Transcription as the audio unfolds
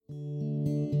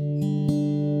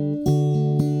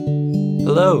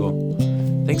Hello!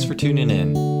 Thanks for tuning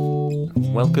in.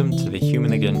 Welcome to the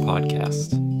Human Again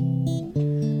podcast.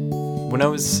 When I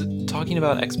was talking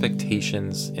about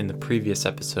expectations in the previous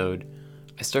episode,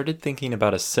 I started thinking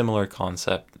about a similar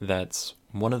concept that's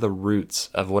one of the roots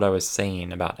of what I was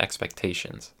saying about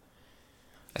expectations.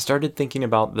 I started thinking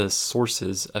about the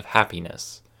sources of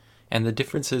happiness and the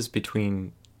differences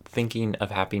between thinking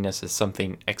of happiness as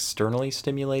something externally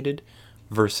stimulated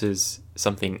versus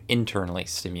something internally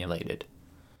stimulated.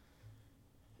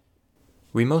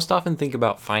 We most often think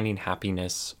about finding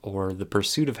happiness or the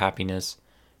pursuit of happiness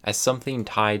as something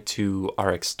tied to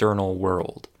our external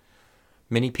world.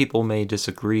 Many people may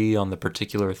disagree on the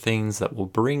particular things that will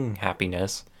bring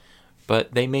happiness,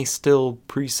 but they may still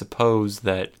presuppose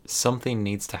that something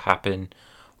needs to happen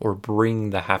or bring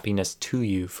the happiness to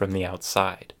you from the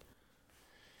outside.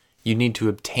 You need to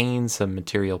obtain some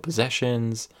material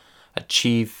possessions,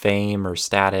 achieve fame or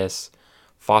status,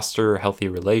 foster healthy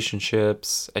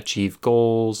relationships, achieve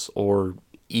goals, or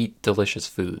eat delicious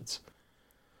foods.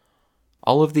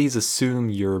 All of these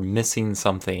assume you're missing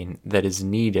something that is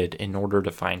needed in order to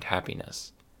find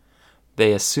happiness.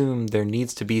 They assume there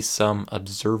needs to be some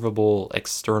observable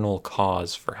external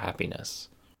cause for happiness.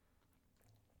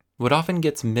 What often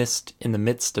gets missed in the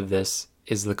midst of this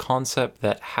is the concept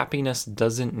that happiness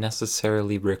doesn't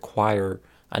necessarily require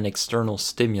an external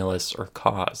stimulus or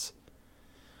cause.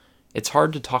 It's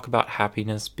hard to talk about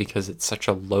happiness because it's such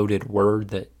a loaded word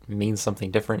that means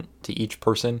something different to each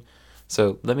person,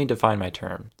 so let me define my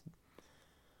term.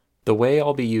 The way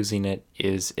I'll be using it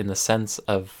is in the sense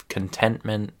of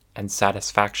contentment and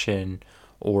satisfaction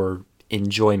or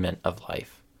enjoyment of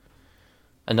life.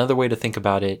 Another way to think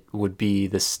about it would be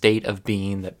the state of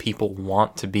being that people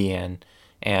want to be in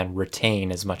and retain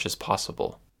as much as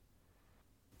possible.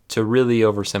 To really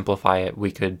oversimplify it,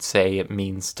 we could say it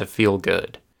means to feel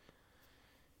good.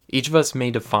 Each of us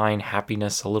may define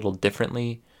happiness a little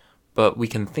differently, but we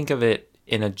can think of it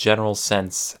in a general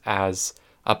sense as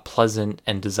a pleasant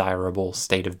and desirable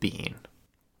state of being.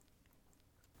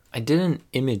 I did an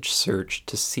image search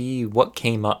to see what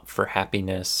came up for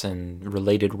happiness and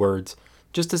related words,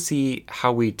 just to see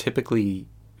how we typically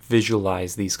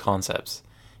visualize these concepts,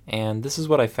 and this is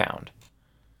what I found.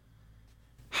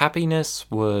 Happiness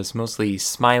was mostly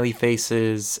smiley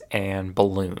faces and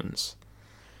balloons.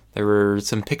 There were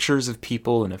some pictures of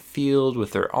people in a field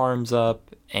with their arms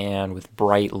up and with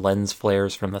bright lens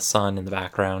flares from the sun in the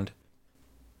background.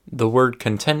 The word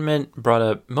contentment brought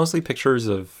up mostly pictures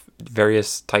of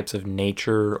various types of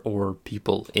nature or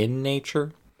people in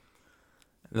nature.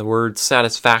 The word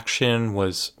satisfaction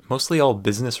was mostly all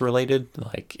business related,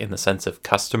 like in the sense of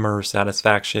customer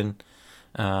satisfaction.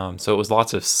 So it was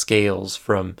lots of scales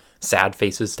from sad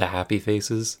faces to happy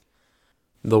faces.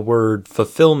 The word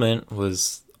fulfillment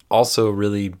was also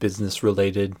really business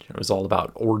related. It was all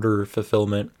about order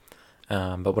fulfillment.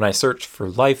 But when I searched for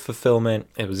life fulfillment,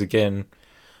 it was again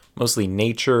mostly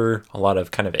nature, a lot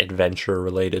of kind of adventure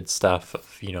related stuff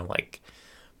of, like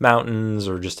mountains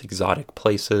or just exotic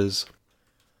places.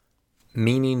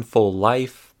 Meaningful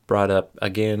life brought up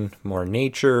again more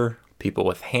nature, people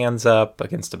with hands up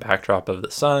against a backdrop of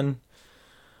the sun.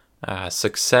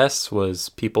 Success was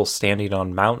people standing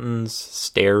on mountains,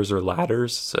 stairs, or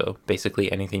ladders, so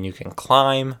basically anything you can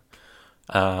climb,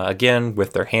 again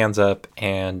with their hands up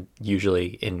and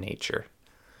usually in nature.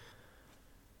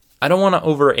 I don't want to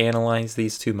overanalyze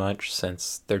these too much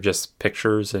since they're just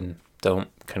pictures and don't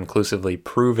conclusively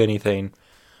prove anything,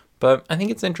 but I think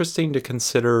it's interesting to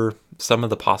consider some of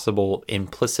the possible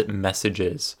implicit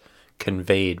messages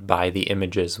conveyed by the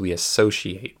images we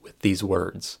associate with these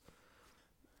words.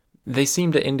 They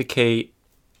seem to indicate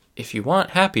if you want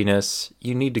happiness,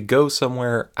 you need to go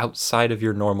somewhere outside of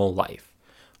your normal life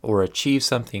or achieve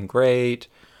something great,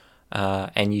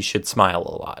 and you should smile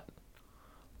a lot.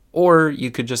 Or you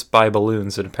could just buy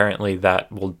balloons, and apparently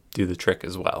that will do the trick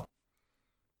as well.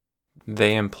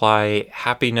 They imply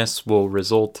happiness will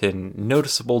result in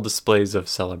noticeable displays of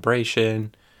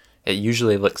celebration. It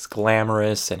usually looks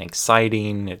glamorous and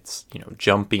exciting. It's,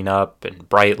 jumping up and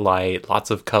bright light,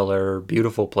 lots of color,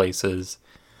 beautiful places.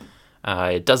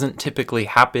 It doesn't typically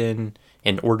happen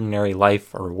in ordinary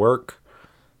life or work.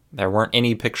 There weren't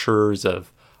any pictures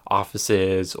of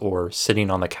offices or sitting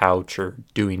on the couch or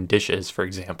doing dishes, for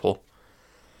example.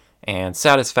 And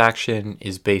satisfaction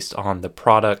is based on the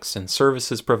products and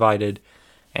services provided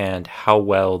and how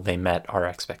well they met our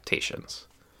expectations.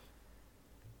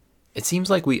 It seems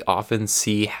like we often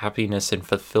see happiness and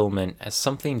fulfillment as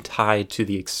something tied to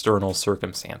the external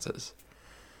circumstances.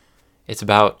 It's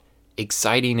about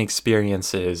exciting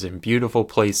experiences in beautiful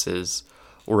places,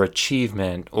 or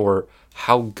achievement, or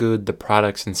how good the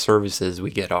products and services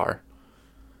we get are.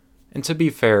 And to be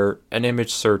fair, an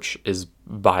image search is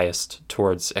biased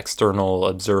towards external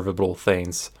observable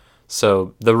things,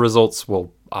 so the results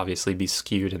will obviously be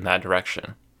skewed in that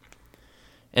direction.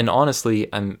 And honestly,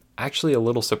 I'm actually a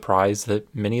little surprised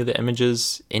that many of the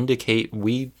images indicate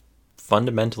we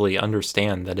fundamentally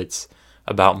understand that it's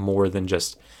about more than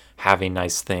just having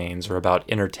nice things or about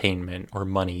entertainment or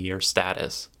money or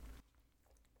status.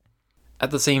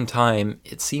 At the same time,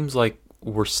 it seems like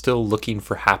we're still looking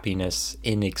for happiness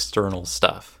in external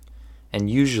stuff, and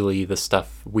usually the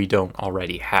stuff we don't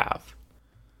already have.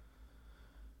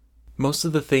 Most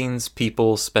of the things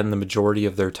people spend the majority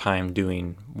of their time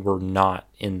doing were not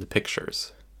in the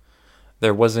pictures.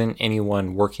 There wasn't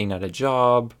anyone working at a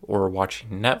job, or watching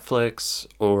Netflix,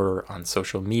 or on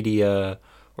social media,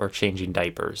 or changing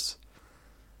diapers.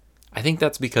 I think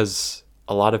that's because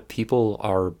a lot of people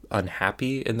are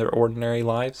unhappy in their ordinary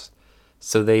lives,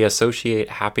 so they associate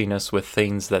happiness with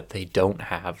things that they don't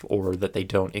have or that they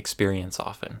don't experience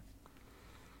often.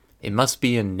 It must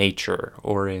be in nature,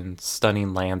 or in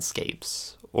stunning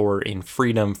landscapes, or in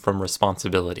freedom from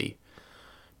responsibility,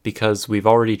 because we've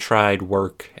already tried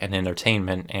work and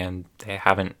entertainment and they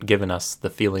haven't given us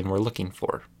the feeling we're looking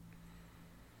for.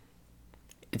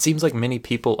 It seems like many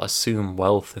people assume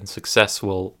wealth and success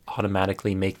will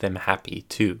automatically make them happy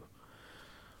too.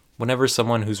 Whenever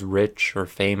someone who's rich or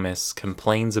famous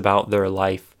complains about their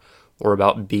life or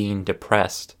about being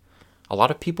depressed, a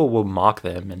lot of people will mock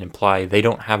them and imply they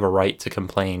don't have a right to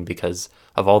complain because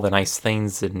of all the nice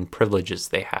things and privileges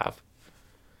they have.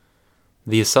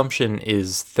 The assumption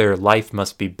is their life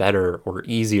must be better or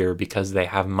easier because they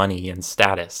have money and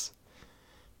status.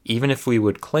 Even if we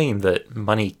would claim that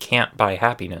money can't buy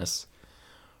happiness,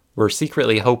 we're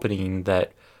secretly hoping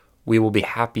that we will be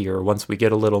happier once we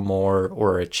get a little more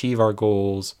or achieve our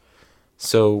goals.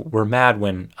 So we're mad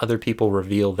when other people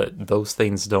reveal that those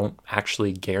things don't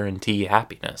actually guarantee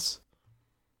happiness.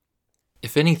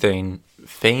 If anything,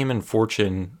 fame and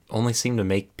fortune only seem to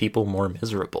make people more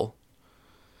miserable.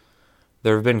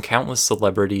 There have been countless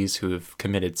celebrities who have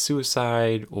committed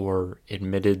suicide or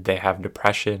admitted they have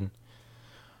depression.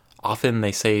 Often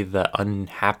they say the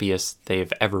unhappiest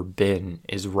they've ever been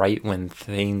is right when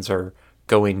things are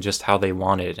going just how they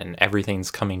wanted and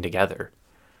everything's coming together.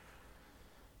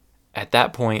 At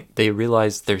that point, they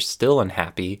realize they're still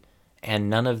unhappy and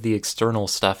none of the external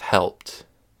stuff helped.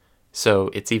 So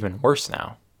it's even worse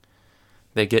now.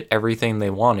 They get everything they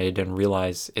wanted and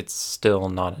realize it's still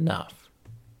not enough.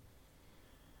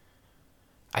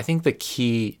 I think the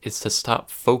key is to stop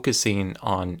focusing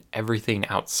on everything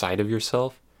outside of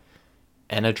yourself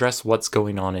and address what's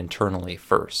going on internally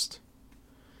first.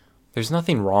 There's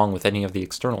nothing wrong with any of the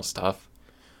external stuff,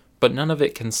 but none of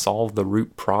it can solve the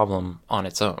root problem on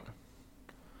its own.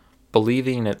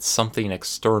 Believing it's something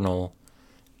external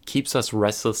keeps us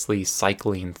restlessly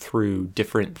cycling through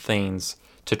different things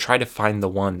to try to find the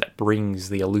one that brings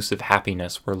the elusive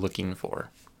happiness we're looking for.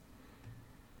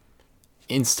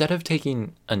 Instead of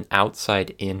taking an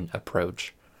outside-in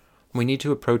approach, we need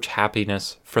to approach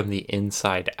happiness from the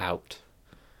inside out.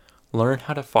 Learn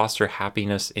how to foster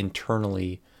happiness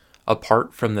internally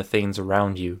apart from the things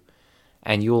around you,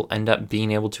 and you'll end up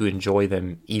being able to enjoy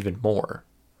them even more.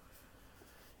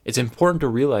 It's important to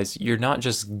realize you're not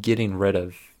just getting rid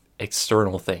of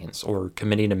external things or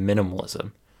committing to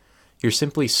minimalism. You're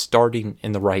simply starting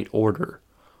in the right order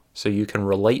so you can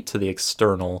relate to the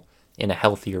external in a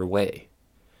healthier way.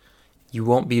 You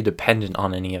won't be dependent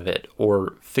on any of it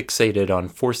or fixated on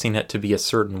forcing it to be a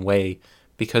certain way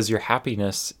because your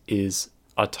happiness is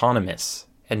autonomous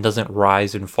and doesn't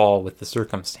rise and fall with the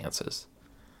circumstances.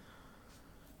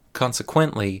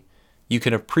 Consequently, you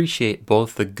can appreciate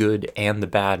both the good and the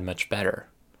bad much better.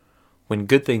 When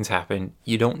good things happen,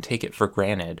 you don't take it for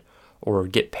granted or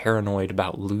get paranoid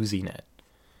about losing it.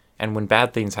 And when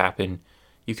bad things happen,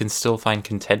 you can still find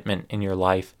contentment in your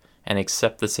life and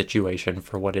accept the situation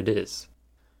for what it is.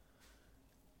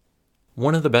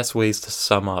 One of the best ways to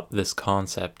sum up this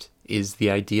concept is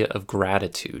the idea of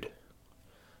gratitude.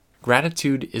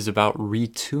 Gratitude is about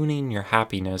retuning your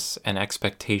happiness and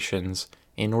expectations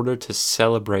in order to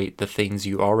celebrate the things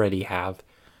you already have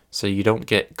so you don't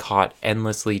get caught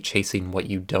endlessly chasing what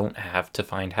you don't have to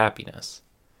find happiness.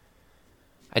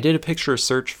 I did a picture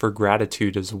search for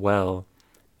gratitude as well,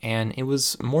 and it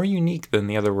was more unique than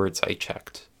the other words I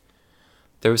checked.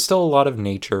 There was still a lot of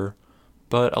nature,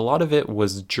 but a lot of it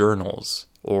was journals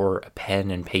or a pen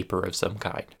and paper of some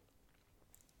kind.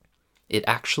 It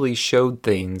actually showed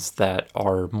things that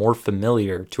are more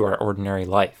familiar to our ordinary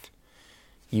life.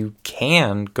 You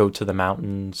can go to the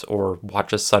mountains or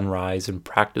watch a sunrise and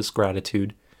practice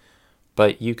gratitude,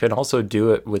 but you can also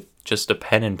do it with just a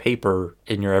pen and paper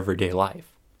in your everyday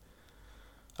life.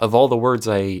 Of all the words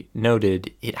I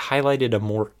noted, it highlighted a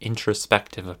more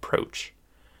introspective approach.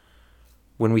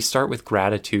 When we start with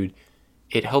gratitude,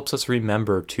 it helps us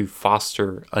remember to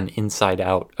foster an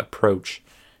inside-out approach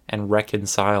and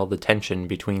reconcile the tension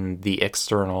between the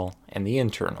external and the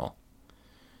internal.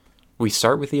 We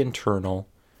start with the internal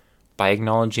by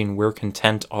acknowledging we're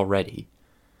content already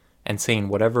and saying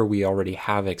whatever we already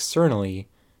have externally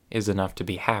is enough to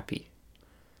be happy.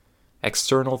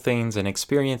 External things and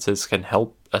experiences can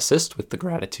help assist with the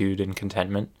gratitude and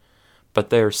contentment, but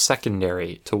they're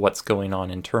secondary to what's going on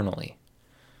internally.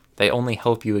 They only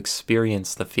help you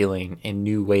experience the feeling in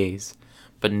new ways,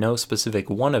 but no specific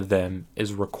one of them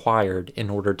is required in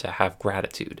order to have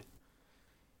gratitude.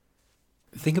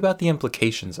 Think about the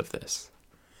implications of this.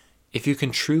 If you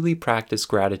can truly practice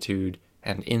gratitude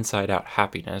and inside-out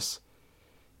happiness,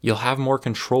 you'll have more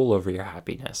control over your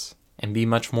happiness and be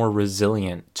much more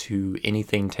resilient to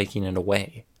anything taking it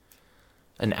away.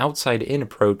 An outside-in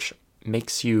approach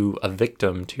makes you a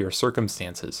victim to your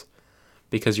circumstances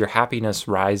because your happiness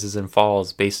rises and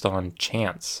falls based on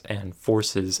chance and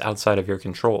forces outside of your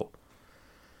control.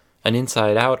 An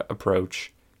inside-out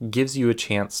approach gives you a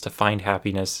chance to find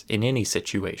happiness in any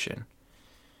situation.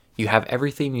 You have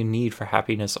everything you need for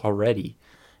happiness already,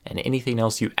 and anything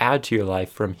else you add to your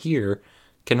life from here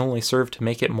can only serve to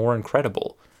make it more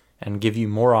incredible and give you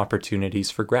more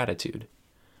opportunities for gratitude.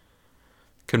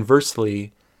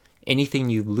 Conversely, anything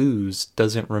you lose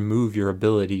doesn't remove your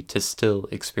ability to still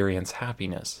experience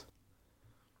happiness.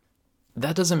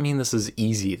 That doesn't mean this is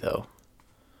easy, though.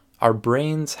 Our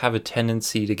brains have a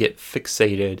tendency to get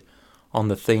fixated on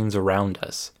the things around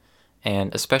us,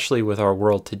 and especially with our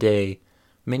world today,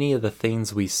 many of the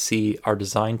things we see are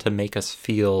designed to make us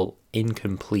feel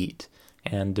incomplete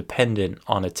and dependent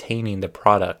on attaining the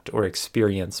product or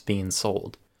experience being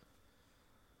sold.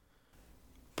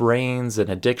 Brains and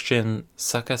addiction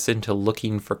suck us into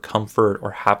looking for comfort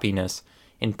or happiness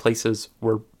in places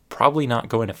we're probably not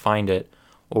going to find it,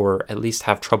 or at least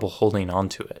have trouble holding on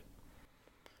to it.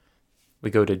 We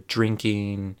go to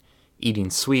drinking, eating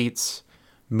sweets,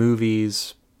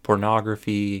 movies,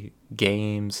 pornography,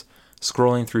 games,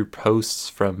 scrolling through posts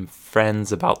from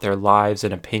friends about their lives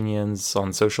and opinions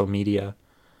on social media.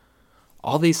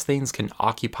 All these things can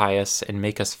occupy us and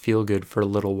make us feel good for a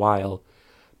little while,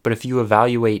 but if you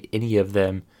evaluate any of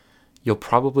them, you'll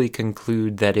probably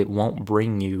conclude that it won't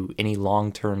bring you any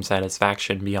long-term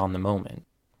satisfaction beyond the moment.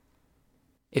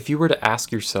 If you were to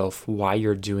ask yourself why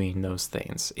you're doing those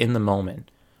things in the moment,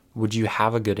 would you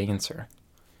have a good answer?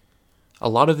 A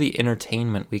lot of the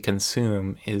entertainment we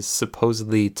consume is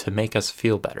supposedly to make us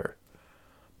feel better,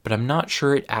 but I'm not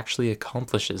sure it actually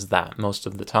accomplishes that most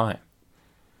of the time.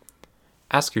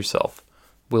 Ask yourself,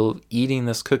 will eating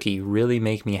this cookie really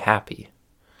make me happy?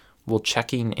 Will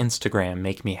checking Instagram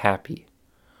make me happy?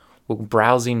 Will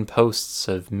browsing posts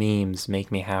of memes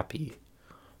make me happy?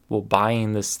 Will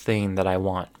buying this thing that I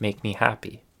want make me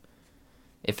happy?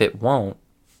 If it won't,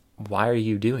 why are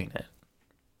you doing it?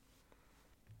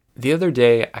 The other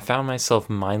day, I found myself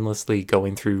mindlessly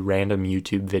going through random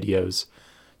YouTube videos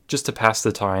just to pass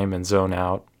the time and zone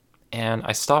out, and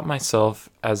I stopped myself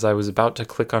as I was about to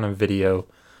click on a video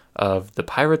of the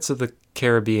Pirates of the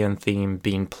Caribbean theme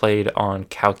being played on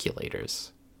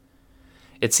calculators.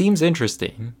 It seems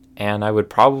interesting, and I would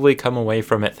probably come away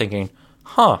from it thinking,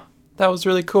 that was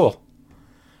really cool.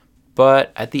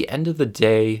 But at the end of the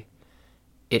day,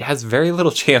 it has very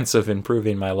little chance of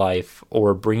improving my life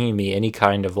or bringing me any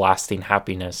kind of lasting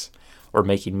happiness or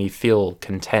making me feel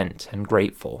content and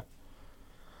grateful.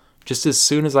 Just as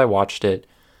soon as I watched it,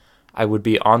 I would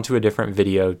be onto a different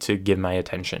video to give my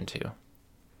attention to.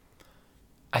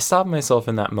 I stopped myself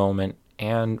in that moment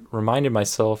and reminded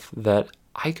myself that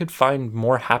I could find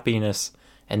more happiness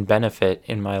and benefit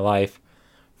in my life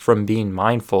from being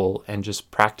mindful and just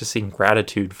practicing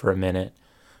gratitude for a minute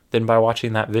than by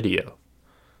watching that video.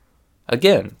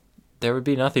 Again, there would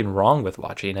be nothing wrong with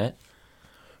watching it,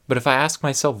 but if I ask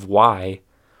myself why,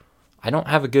 I don't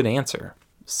have a good answer,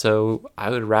 so I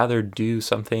would rather do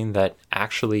something that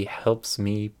actually helps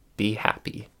me be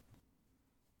happy.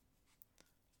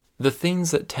 The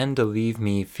things that tend to leave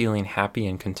me feeling happy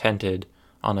and contented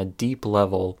on a deep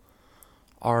level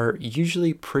are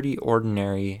usually pretty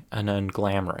ordinary and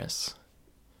unglamorous.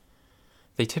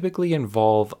 They typically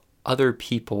involve other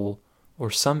people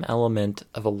or some element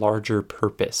of a larger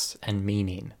purpose and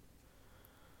meaning.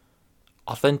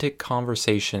 Authentic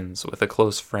conversations with a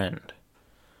close friend,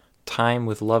 time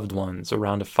with loved ones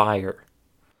around a fire,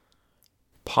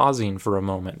 pausing for a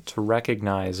moment to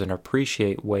recognize and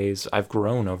appreciate ways I've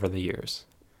grown over the years,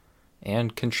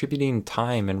 and contributing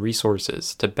time and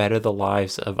resources to better the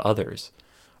lives of others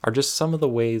are just some of the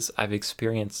ways I've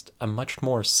experienced a much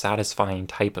more satisfying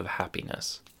type of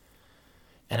happiness.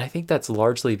 And I think that's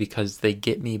largely because they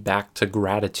get me back to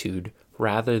gratitude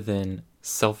rather than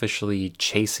selfishly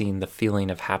chasing the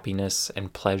feeling of happiness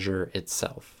and pleasure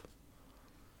itself.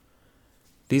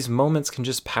 These moments can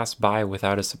just pass by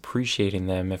without us appreciating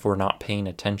them if we're not paying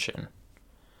attention.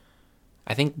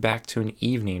 I think back to an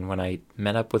evening when I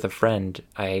met up with a friend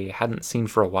I hadn't seen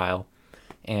for a while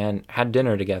and had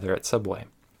dinner together at Subway.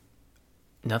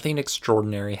 Nothing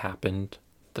extraordinary happened.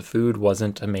 The food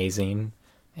wasn't amazing,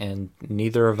 and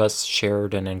neither of us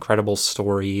shared an incredible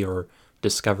story or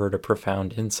discovered a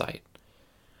profound insight.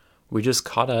 We just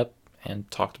caught up and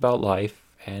talked about life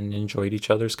and enjoyed each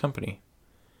other's company.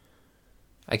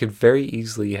 I could very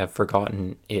easily have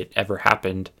forgotten it ever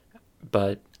happened,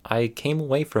 but I came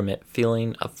away from it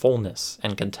feeling a fullness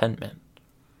and contentment.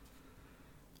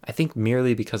 I think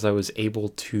merely because I was able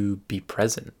to be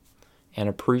present and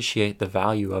appreciate the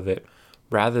value of it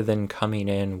rather than coming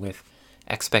in with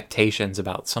expectations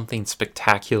about something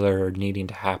spectacular needing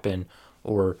to happen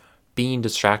or being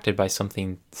distracted by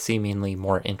something seemingly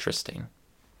more interesting.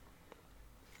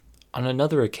 On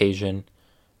another occasion,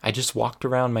 I just walked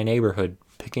around my neighborhood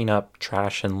picking up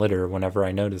trash and litter whenever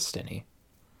I noticed any.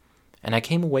 And I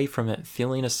came away from it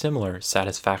feeling a similar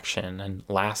satisfaction and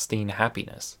lasting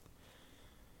happiness.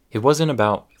 It wasn't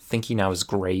about thinking I was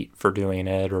great for doing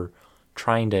it or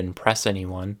trying to impress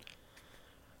anyone.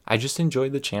 I just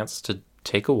enjoyed the chance to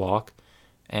take a walk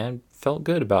and felt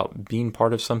good about being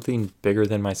part of something bigger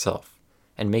than myself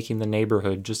and making the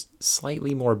neighborhood just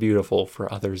slightly more beautiful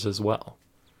for others as well.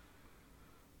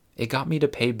 It got me to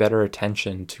pay better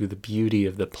attention to the beauty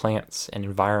of the plants and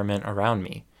environment around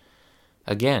me,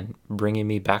 again, bringing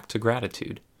me back to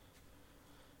gratitude.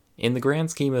 In the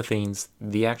grand scheme of things,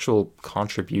 the actual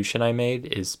contribution I made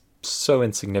is so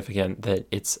insignificant that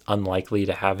it's unlikely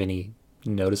to have any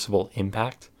noticeable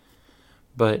impact,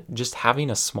 but just having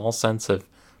a small sense of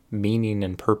meaning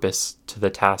and purpose to the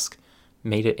task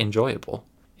made it enjoyable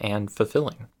and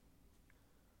fulfilling.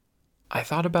 I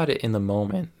thought about it in the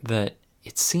moment that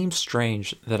it seems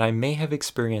strange that I may have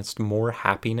experienced more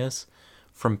happiness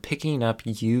from picking up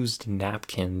used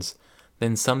napkins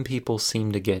than some people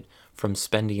seem to get from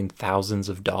spending thousands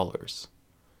of dollars.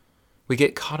 We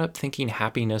get caught up thinking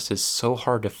happiness is so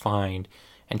hard to find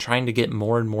and trying to get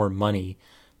more and more money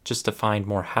just to find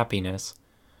more happiness,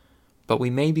 but we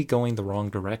may be going the wrong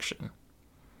direction.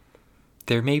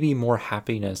 There may be more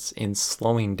happiness in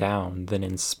slowing down than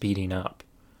in speeding up,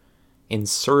 in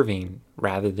serving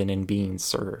rather than in being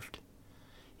served,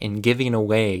 in giving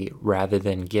away rather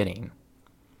than getting,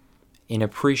 in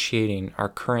appreciating our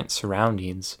current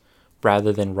surroundings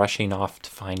rather than rushing off to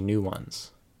find new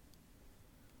ones.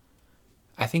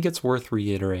 I think it's worth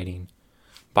reiterating,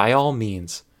 by all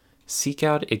means, seek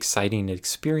out exciting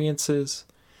experiences,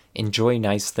 enjoy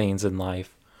nice things in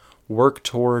life, work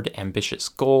toward ambitious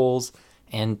goals,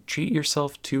 and treat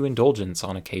yourself to indulgence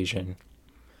on occasion.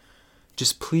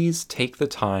 Just please take the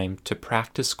time to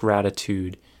practice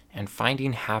gratitude and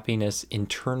finding happiness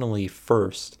internally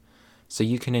first so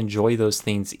you can enjoy those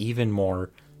things even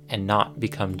more and not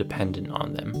become dependent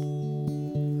on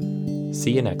them.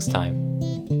 See you next time.